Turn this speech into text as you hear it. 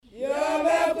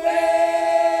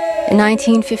In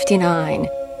 1959,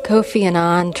 Kofi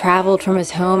Annan traveled from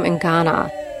his home in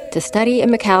Ghana to study at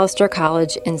Macalester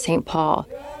College in St. Paul.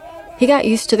 He got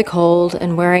used to the cold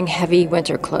and wearing heavy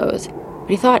winter clothes, but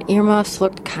he thought earmuffs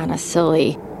looked kind of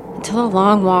silly until a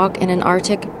long walk in an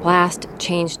Arctic blast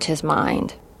changed his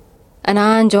mind.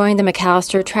 Annan joined the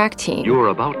Macalester track team. You are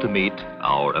about to meet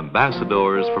our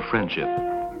ambassadors for friendship.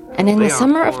 And in the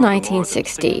summer of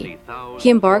 1960, he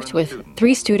embarked with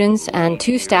 3 students and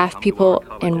 2 staff people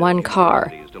in one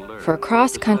car for a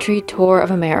cross-country tour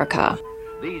of America.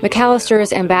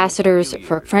 Macalester's Ambassadors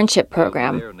for Friendship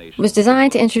program was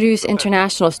designed to introduce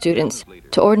international students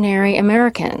to ordinary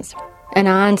Americans.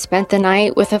 Annan spent the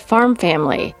night with a farm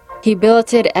family. He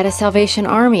billeted at a Salvation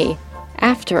Army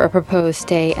after a proposed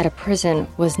stay at a prison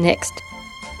was nixed.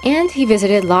 And he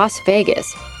visited Las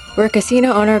Vegas, where a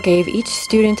casino owner gave each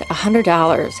student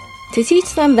 $100 to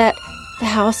teach them that the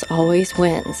house always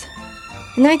wins.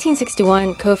 In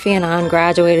 1961, Kofi Annan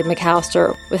graduated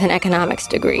Macalester with an economics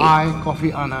degree.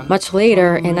 Much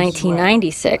later, in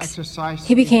 1996,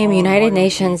 he became United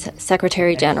Nations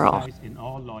Secretary General.